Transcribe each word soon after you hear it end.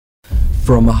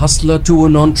From a hustler to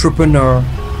an entrepreneur,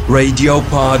 radio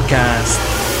podcast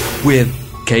with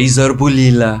Kaiser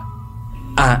Bulila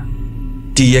at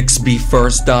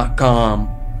dxbfirst.com.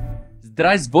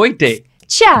 Здравствуйте.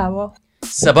 Ciao.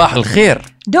 Sabah al-khair.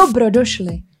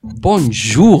 Dobrodošli.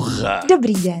 Bonjour.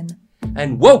 Dobrý den.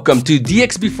 And welcome to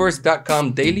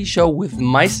dxbfirst.com daily show with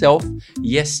myself,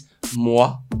 yes,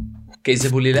 moi, Kaiser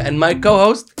Bulila, and my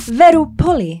co-host, Veru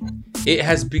Poli. It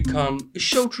has become a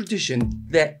show tradition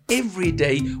that every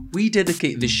day we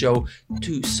dedicate the show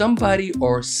to somebody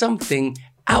or something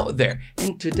out there.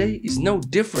 And today is no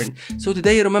different. So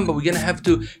today, remember, we're going to have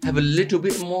a little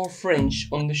bit more French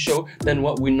on the show than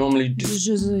what we normally do.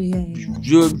 Who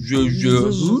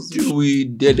do we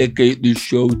dedicate the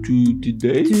show to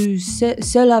today?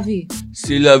 C'est la vie.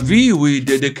 C'est la vie. We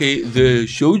dedicate the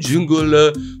show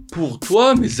jingle pour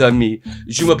toi, mes amis.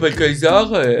 Je m'appelle Kaiser.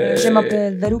 Je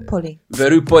m'appelle Veru Poli.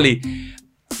 Veru Poli.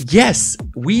 Yes,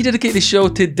 we dedicate the show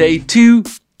today to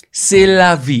C'est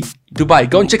la vie. Dubai.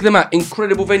 Go and check them out.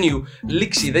 Incredible venue.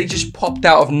 Literally, they just popped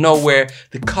out of nowhere.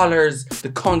 The colors, the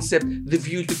concept, the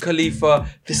view to Khalifa,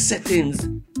 the settings,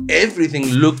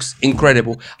 everything looks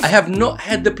incredible. I have not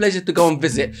had the pleasure to go and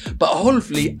visit, but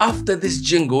hopefully after this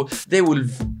jingle, they will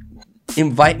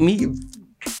invite me.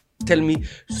 Tell me,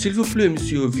 s'il vous plaît,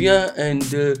 monsieur, viens and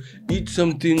eat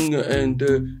something and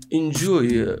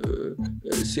enjoy.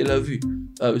 C'est la vie.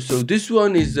 So this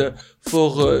one is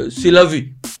for C'est la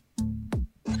vie.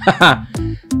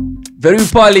 Very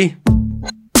Polly.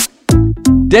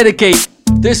 Dedicate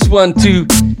this one to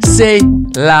C'est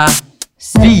la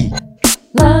vie.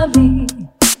 La vie.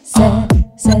 C'est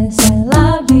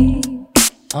la vie.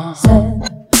 C'est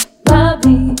la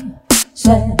vie.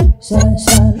 C'est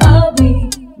la vie.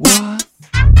 What?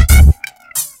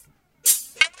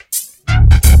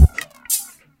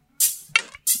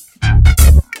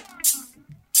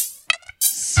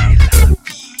 C'est la vie.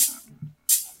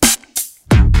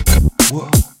 Whoa.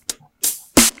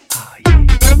 Oh, yeah.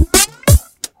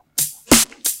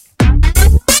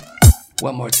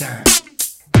 One more time.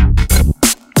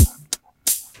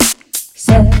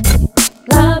 C'est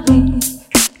la vie.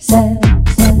 C'est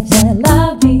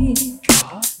la vie.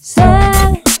 C'est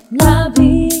la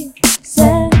vie.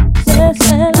 C'est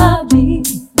la vie.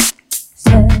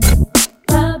 C'est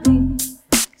la vie.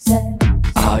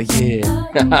 Oh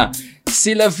yeah.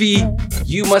 C'est la vie.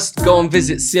 You must go and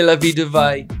visit C'est la vie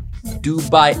Dubai.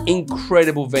 Dubai,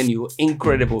 incredible venue,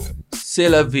 incredible. C'est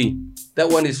la vie. That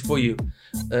one is for you.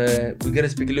 We gotta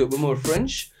speak a little bit more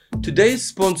French. Today's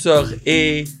sponsor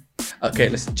est... Okay,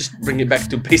 let's just bring it back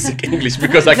to basic English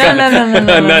because I can't.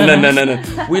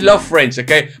 No. We love French,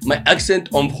 okay? My accent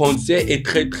en français est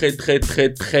très.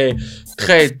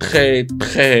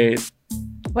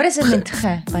 What does it mean,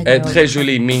 très, by the way? Très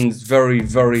joli means very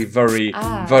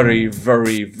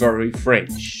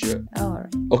French. All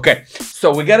right. Okay,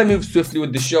 so we gotta move swiftly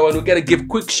with the show and we gotta give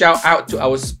quick shout out to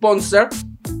our sponsor.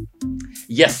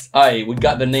 Yes, we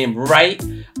got the name right.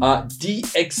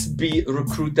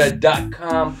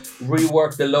 DXBRecruiter.com.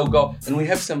 Rework the logo. And we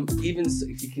have some, even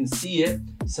if you can see it,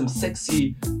 some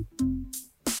sexy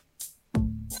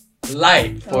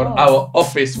light for our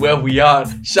office where we are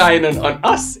shining on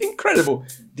us. Incredible.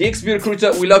 DXB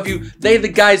Recruiter, we love you. They're the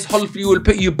guys, hopefully will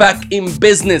put you back in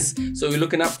business. So you're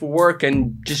looking out for work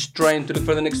and just trying to look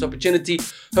for the next opportunity,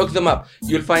 hook them up.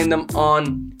 You'll find them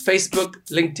on Facebook,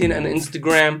 LinkedIn, and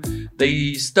Instagram.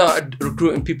 They started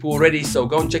recruiting people already, so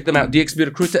go and check them out. DXB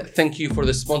Recruiter, thank you for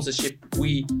the sponsorship.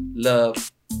 We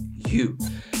love you.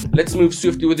 Let's move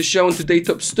swiftly with the show and today's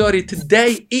top story.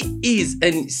 Today it is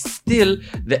and still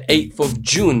the 8th of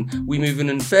June. We're moving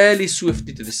in fairly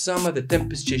swiftly to the summer. The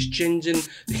temperature is changing.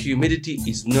 The humidity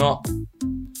is not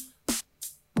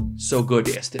so good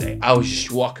yesterday. I was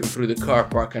just walking through the car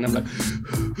park and I'm like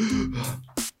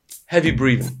heavy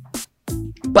breathing.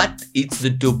 But it's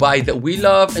the Dubai that we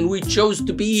love and we chose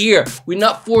to be here. We're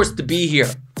not forced to be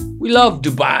here. We love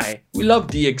Dubai. We love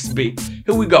DXB.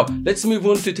 Here we go. Let's move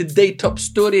on to today's top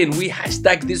story and we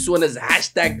hashtag this one as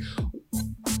hashtag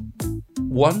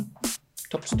one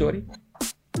top story.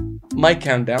 My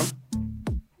countdown.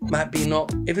 Might be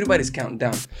not everybody's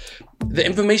countdown. The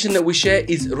information that we share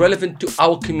is relevant to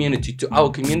our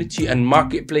community and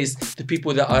marketplace, the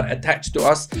people that are attached to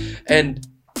us. And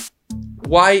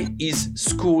why is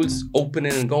schools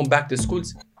opening and going back to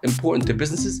schools important to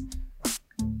businesses?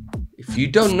 If you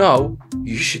don't know,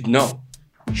 you should know.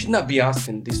 You should not be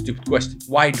asking this stupid question.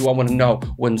 Why do I want to know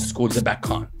when schools are back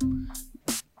on?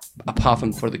 Apart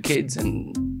from for the kids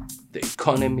and the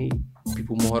economy,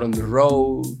 people more on the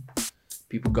road,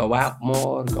 people go out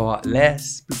more, go out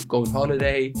less, people go on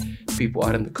holiday, people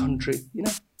are in the country, you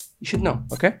know. You should know,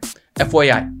 okay?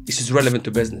 FYI, this is relevant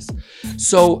to business.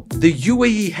 So the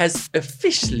UAE has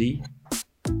officially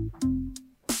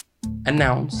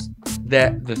announced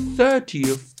that the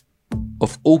 30th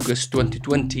of August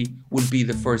 2020 will be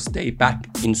the first day back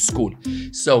in school.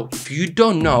 So if you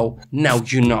don't know, now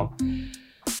you know.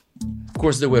 Of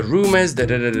course, there were rumors, but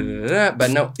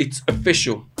now it's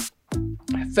official.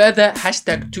 Further,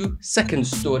 #2 second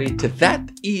story to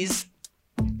that is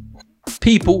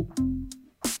people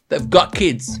that've got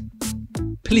kids.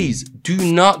 Please do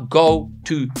not go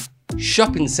to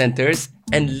shopping centers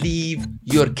and leave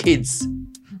your kids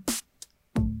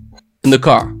in the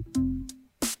car,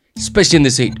 especially in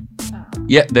this heat.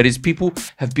 Yeah, there is people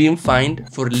have been fined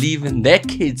for leaving their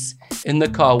kids in the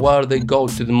car while they go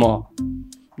to the mall.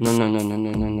 No.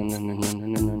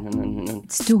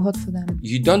 It's too hot for them.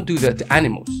 You don't do that to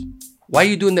animals. Why are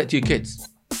you doing that to your kids?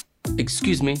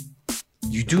 Excuse me.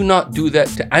 You do not do that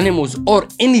to animals or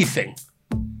anything.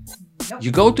 Nope.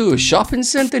 You go to a shopping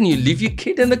center and you leave your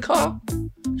kid in the car?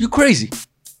 You're crazy.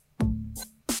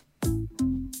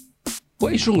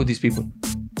 What is wrong with these people?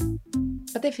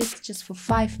 But if it's just for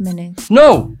 5 minutes.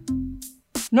 No.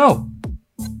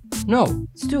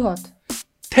 It's too hot.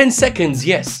 10 seconds,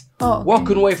 yes. Oh, okay.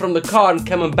 Walking away from the car and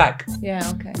coming back. Yeah,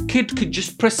 okay. Kid could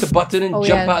just press a button and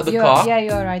jump out of the car. Yeah,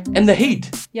 you're right. And the heat.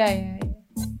 Yeah.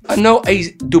 I know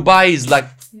Dubai is like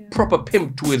proper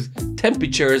pimped with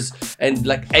temperatures and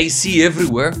like AC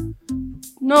everywhere.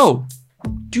 No.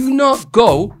 Do not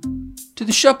go to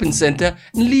the shopping center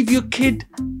and leave your kid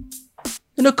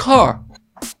in a car.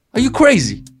 Are you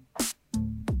crazy?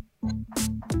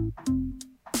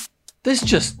 That's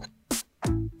just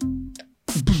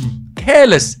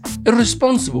careless,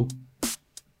 irresponsible.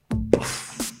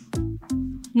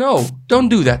 No, don't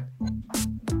do that.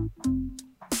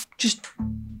 Just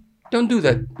don't do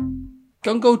that.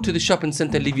 Don't go to the shopping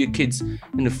center and leave your kids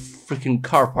in a freaking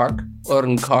car park or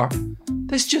in a car.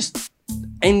 That's just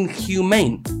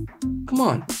inhumane. Come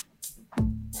on.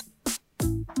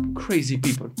 Crazy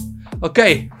people.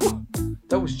 Okay.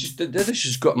 That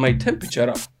just got my temperature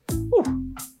up.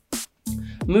 Whew.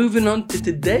 Moving on to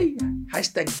today.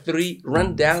 #3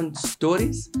 rundown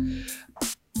stories.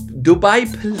 Dubai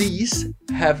police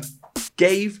have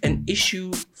gave an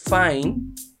issue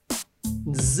fines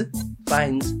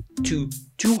to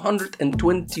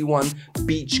 221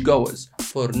 beachgoers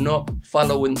for not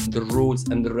following the rules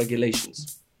and the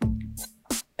regulations.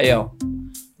 Ayo,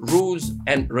 rules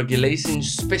and regulations,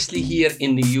 especially here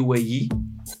in the UAE,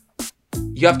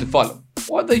 you have to follow.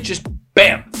 Or they just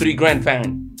bam, 3 grand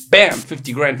fine, bam,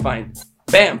 50 grand fine,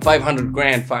 bam, 500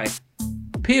 grand fine.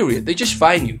 Period. They just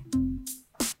fine you.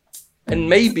 And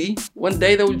maybe one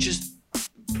day they will just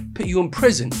put you in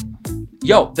prison.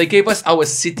 Yo, they gave us our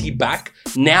city back.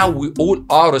 Now we all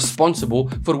are responsible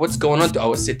for what's going on to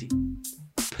our city.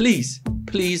 Please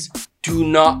do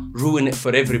not ruin it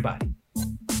for everybody.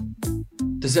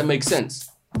 Does that make sense?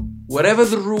 Whatever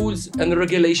the rules and the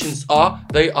regulations are,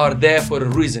 they are there for a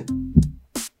reason.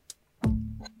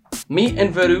 Me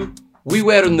and Veru, we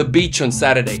were on the beach on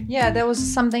Saturday. Yeah, there was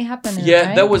something happening. Yeah,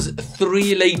 right? there was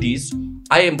 3 ladies.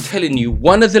 I am telling you,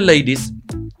 one of the ladies,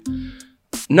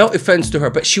 no offense to her,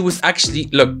 but she was actually,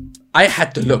 look, I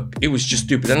had to look. It was just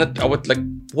stupid. And I was like,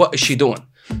 what is she doing?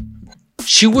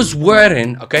 She was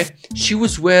wearing, she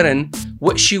was wearing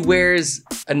what she wears,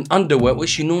 an underwear, what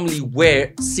she normally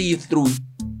wear, see-through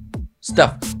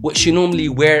stuff. What she normally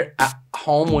wear at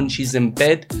home when she's in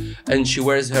bed and she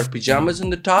wears her pajamas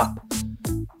on the top.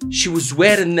 She was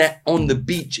wearing that on the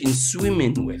beach in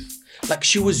swimming with. Like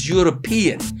she was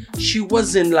European. She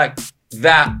wasn't like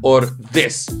that or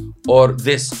this or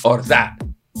this or that.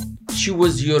 She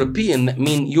was European. That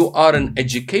means you are an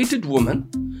educated woman.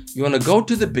 You want to go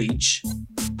to the beach.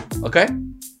 Okay?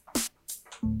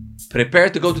 Prepare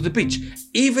to go to the beach.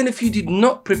 Even if you did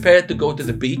not prepare to go to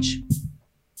the beach,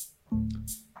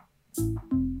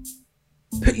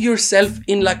 put yourself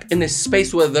in a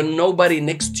space where there's nobody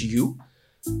next to you.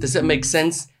 Does that make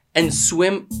sense? And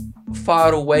swim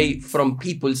far away from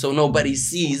people so nobody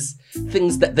sees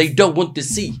things that they don't want to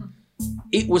see.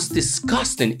 It was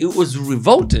disgusting. It was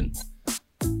revolting.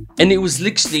 And it was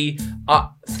literally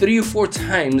 3 or 4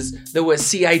 times there were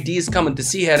CIDs coming to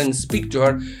see her and speak to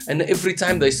her. And every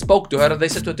time they spoke to her, they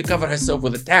said to her to cover herself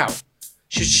with a towel.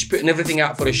 She was just putting everything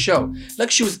out for a show.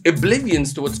 Like she was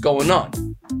oblivious to what's going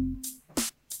on.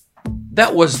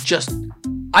 That was just...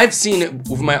 I've seen it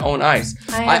with my own eyes.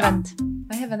 I haven't.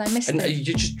 I missed it.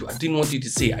 I didn't want you to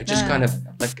see it. I just kind of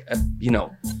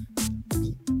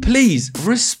please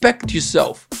respect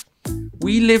yourself.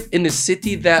 We live in a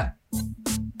city that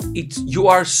you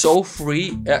are so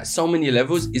free at so many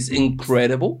levels. It's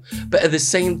incredible. But at the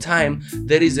same time,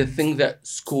 there is a thing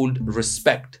that's called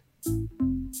respect.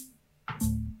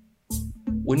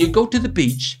 When you go to the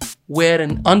beach, wear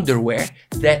an underwear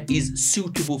that is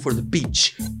suitable for the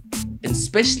beach. And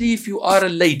especially if you are a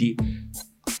lady.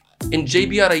 In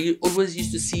JBR, I always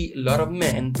used to see a lot of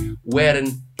men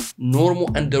wearing normal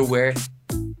underwear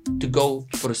to go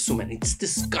for a swim. It's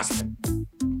disgusting.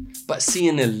 But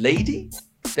seeing a lady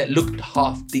that looked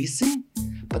half decent,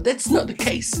 but that's not the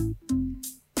case.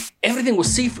 Everything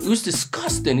was see-through. It was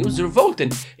disgusting. It was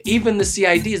revolting. Even the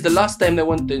CIDs, the last time they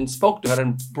went and spoke to her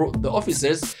and brought the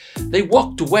officers, they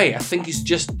walked away. I think it's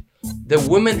just the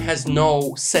woman has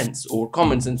no sense or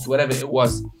common sense, whatever it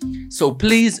was. So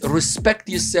please respect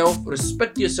yourself,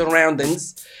 respect your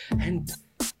surroundings, and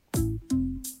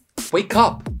wake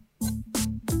up.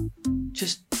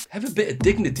 Just have a bit of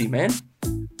dignity, man.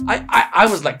 I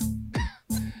was like,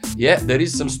 yeah, there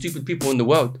is some stupid people in the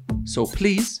world. So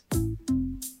please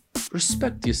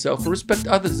respect yourself, respect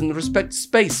others, and respect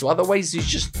space. So otherwise, you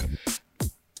just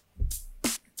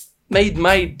made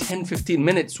my 10-15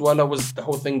 minutes while I was the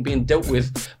whole thing being dealt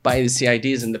with by the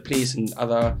CIDs and the police and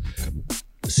other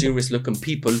serious-looking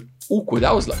people awkward.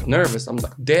 I was like nervous. I'm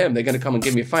like, damn, they're gonna come and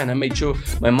give me a fine. I made sure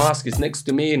my mask is next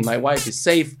to me and my wife is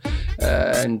safe,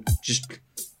 and just I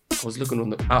was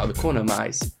looking out of the corner of my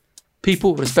eyes.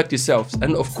 People, respect yourselves.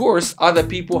 And of course, other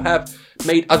people have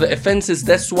made other offenses.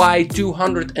 That's why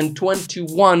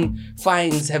 221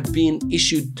 fines have been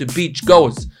issued to beach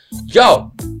goers.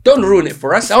 Yo, don't ruin it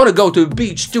for us. I want to go to the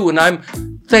beach too, and I'm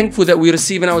thankful that we're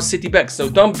receiving our city back. So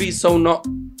don't be so not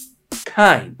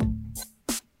kind.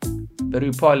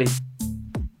 Baru Pali,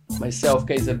 myself,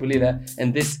 Kaiser Bulila,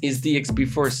 and this is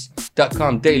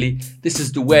DXBFirst.com daily. This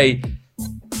is the way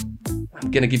I'm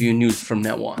gonna give you news from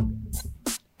now on.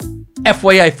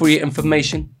 FYI for your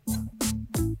information,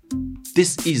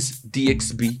 this is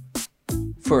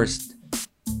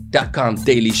DXBFirst.com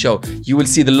daily show. You will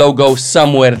see the logo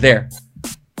somewhere there.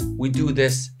 We do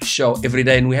this show every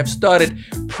day, and we have started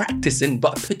practicing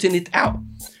but putting it out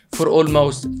for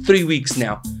almost 3 weeks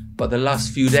now. But the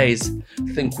last few days,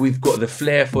 I think we've got the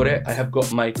flair for it. I have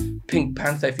got my Pink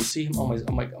Panther. If you see him, oh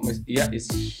my, yeah,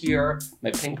 it's here.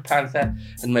 My Pink Panther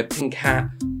and my pink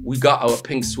hat. We got our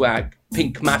pink swag,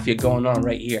 pink mafia going on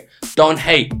right here. Don't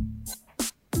hate.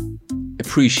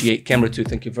 Appreciate. Camera 2,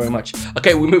 thank you very much.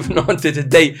 Okay, we're moving on to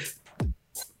today.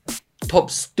 Top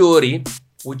story,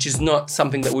 which is not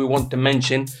something that we want to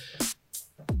mention.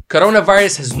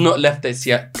 Coronavirus has not left us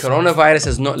yet. Coronavirus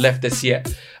has not left us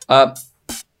yet.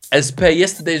 As per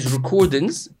yesterday's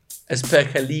recordings, as per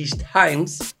Khalij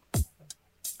Times,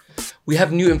 we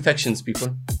have new infections,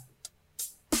 people.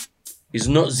 It's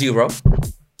not zero.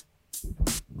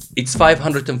 It's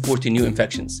 540 new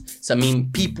infections. So I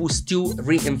mean, people still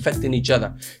reinfecting each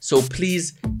other. So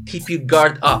please keep your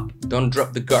guard up. Don't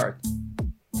drop the guard.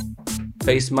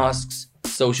 Face masks,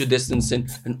 social distancing,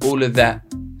 and all of that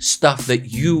stuff that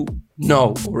you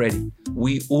know already.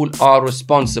 We all are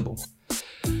responsible.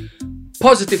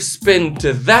 Positive spin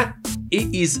to that,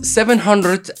 it is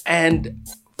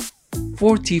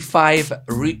 745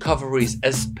 recoveries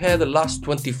as per the last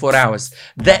 24 hours.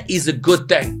 That is a good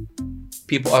thing.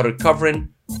 People are recovering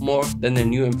more than the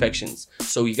new infections.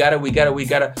 So we gotta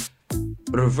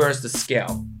reverse the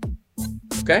scale.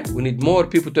 Okay? We need more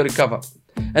people to recover.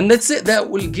 And that's it. That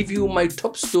will give you my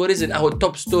top stories and our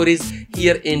top stories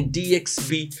here in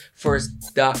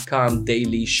DXBFirst.com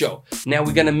daily show. Now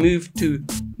we're gonna move to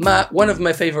one of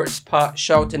my favorite spots,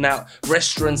 shouting out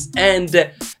restaurants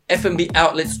and F&B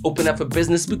outlets open up for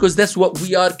business, because that's what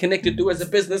we are connected to as a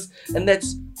business, and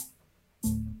that's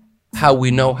how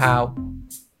we know how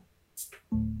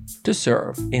to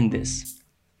serve in this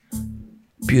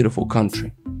beautiful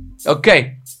country.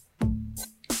 Okay.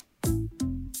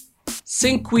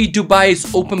 Cinque Dubai is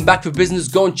open back for business.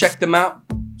 Go and check them out.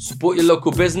 Support your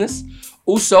local business.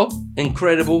 Also,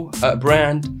 incredible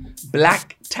brand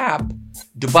Black Tap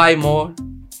Dubai Mall,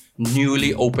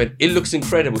 newly opened. It looks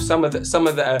incredible. Some of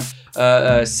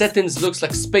the settings looks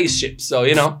like spaceships. So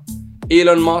you know,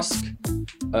 Elon Musk,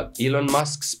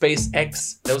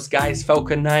 SpaceX, those guys,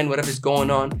 Falcon 9, whatever's going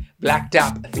on. Black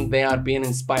Tap, I think they are being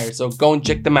inspired. So go and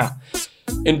check them out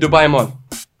in Dubai Mall.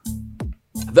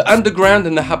 The Underground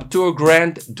and the Habtoor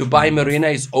Grand Dubai Marina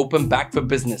is open back for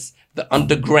business. The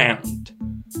Underground.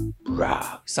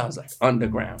 Wow, sounds like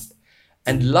underground.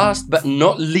 And last but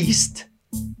not least,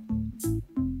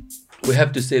 we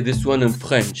have to say this one in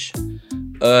French.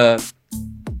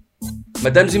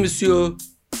 Mesdames et messieurs,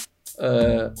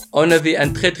 on avait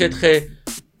un très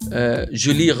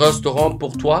joli restaurant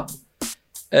pour toi.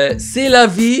 C'est la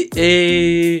vie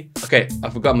et... Okay, I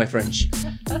forgot my French.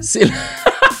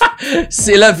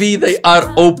 C'est la vie, they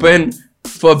are open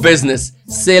for business.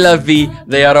 C'est la vie,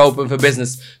 they are open for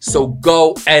business. So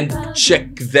go and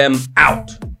check them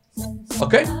out.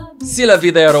 Okay? C'est la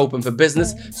vie, they are open for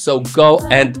business. So go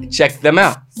and check them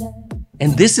out.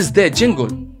 And this is their jingle.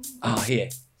 Oh, here.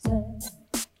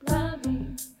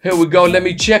 Here we go. Let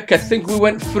me check. I think we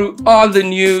went through all the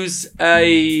news.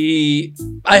 I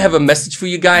have a message for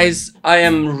you guys. I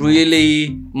am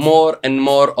really more and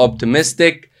more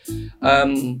optimistic.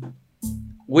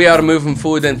 We are moving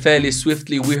forward and fairly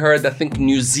swiftly. We heard, I think,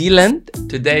 New Zealand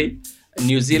today.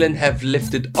 New Zealand have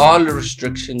lifted all the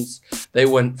restrictions. They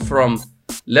went from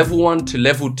level 1 to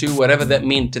level 2, whatever that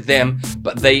means to them.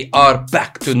 But they are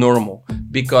back to normal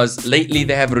because lately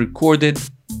they have recorded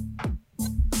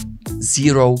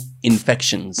 0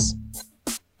 infections.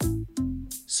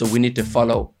 So we need to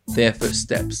follow their first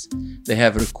steps. They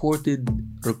have recorded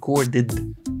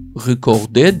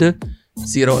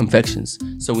 0 infections.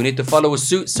 So we need to follow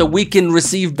suit so we can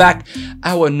receive back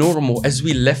our normal as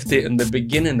we left it in the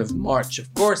beginning of March.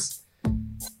 Of course,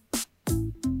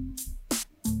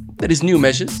 there is new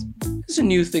measures. There's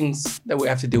new things that we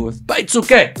have to deal with, but it's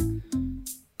okay.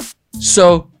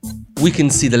 So we can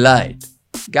see the light.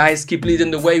 Guys, keep leading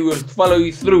the way. We'll follow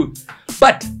you through.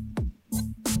 But,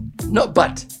 not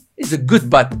but, it's a good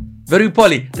but. Very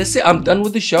poly. That's it. I'm done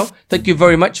with the show. Thank you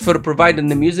very much for providing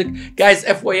the music. Guys,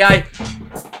 FYI.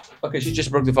 Okay, she just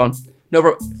broke the phone. No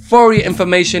problem. For your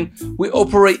information, we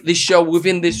operate this show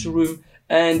within this room.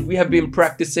 And we have been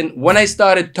practicing. When I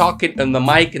started talking on the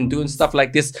mic and doing stuff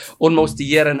like this almost a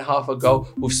year and a half ago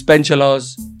with Spencer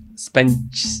Lodge,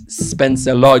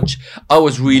 I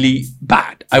was really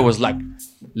bad. I was like,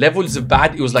 levels of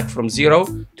bad, it was like from 0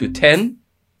 to 10.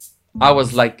 I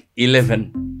was like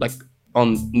 11, like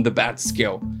on the bad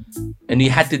scale. And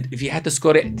if you had to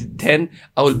score it to 10,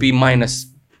 I would be minus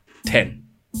 10.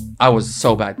 I was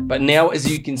so bad. But now, as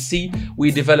you can see,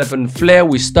 we develop a flair.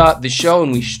 We start the show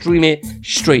and we stream it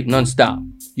straight, non-stop.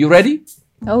 You ready?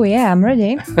 Oh yeah, I'm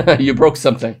ready. You broke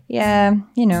something. Yeah,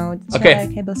 you know, the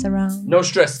cables around. No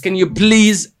stress. Can you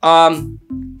please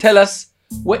tell us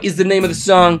what is the name of the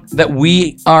song that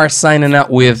we are signing out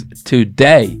with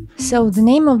today? So the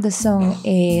name of the song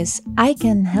is I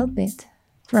Can't Help It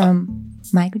from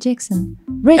Michael Jackson.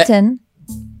 Written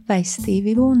by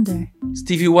Stevie Wonder.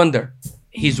 Stevie Wonder.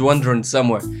 He's wondering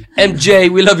somewhere. MJ,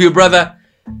 we love you, brother.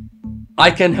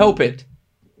 I Can't Help It.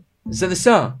 Is that the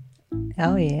song?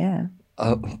 Oh, yeah.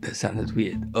 Oh, that sounded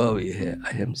weird. Oh, yeah.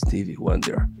 I am Stevie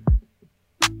Wonder.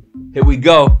 Here we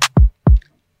go.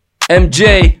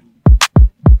 MJ.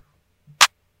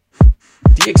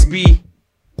 DXB.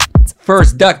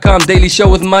 First.com daily show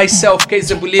with myself,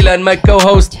 Kayser Bulila, and my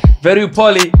co-host, Veru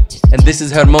Poli. And this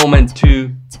is her moment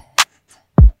to...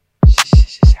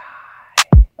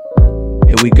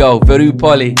 Here we go, Veru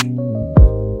Poli.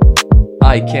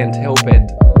 I Can't Help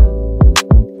It.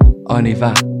 On y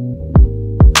va.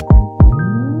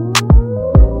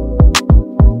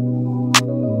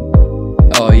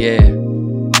 Oh yeah.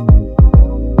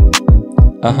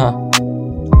 I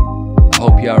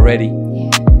hope y'all ready.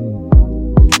 Yeah.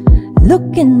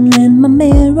 Looking in my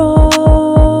mirror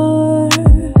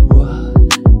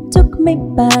took me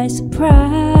by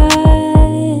surprise.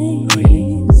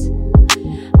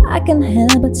 I can't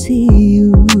help but see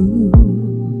you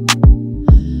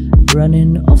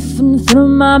running often through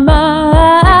my mind,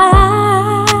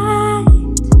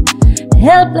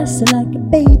 helpless like a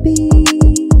baby.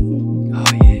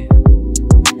 Oh yeah.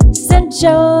 Sent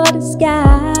your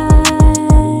disguise.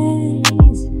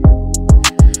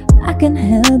 I can't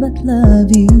help but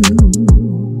love you.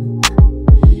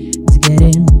 It's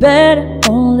getting better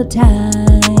all the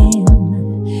time.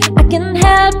 I can't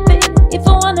help it. If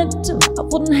I wanted to, I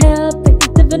wouldn't help it.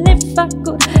 Even if I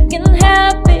could, I can't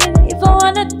help it. If I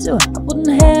wanted to, I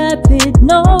wouldn't help it.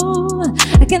 No,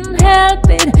 I can't help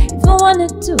it. If I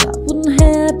wanted to, I wouldn't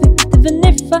help it. Even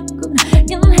if I could, I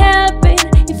can't help it.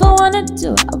 If I wanted to,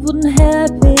 I wouldn't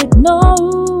help it. No,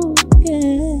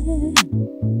 yeah,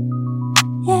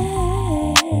 yeah.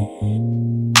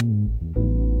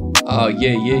 Oh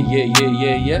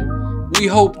yeah. We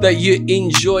hope that you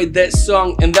enjoyed that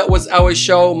song, and that was our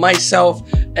show. Myself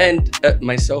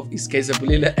is Kayser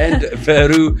Bulila and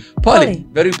Veru Poli.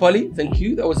 Veru Poli, thank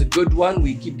you. That was a good one.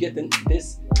 We keep getting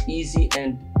this easy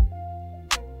and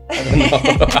I don't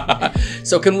know.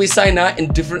 So can we sign out in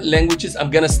different languages?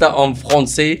 I'm gonna start en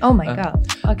français. Oh my God.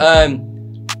 Okay.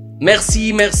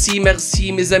 Merci mes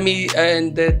amis,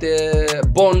 and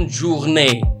bonne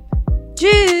journée.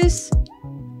 Tschüss.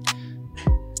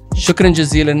 شكرا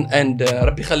جزيلا and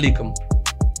ربي يخليكم.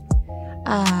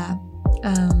 a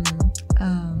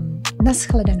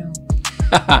nashledanou.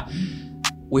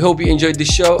 We hope you enjoyed the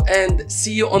show and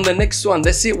see you on the next one.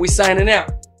 That's it. We're signing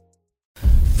out.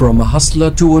 From a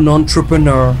hustler to an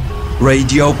entrepreneur,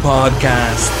 radio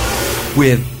podcast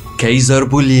with Kaiser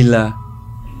Bulila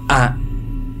at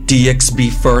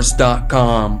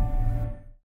dxbfirst.com.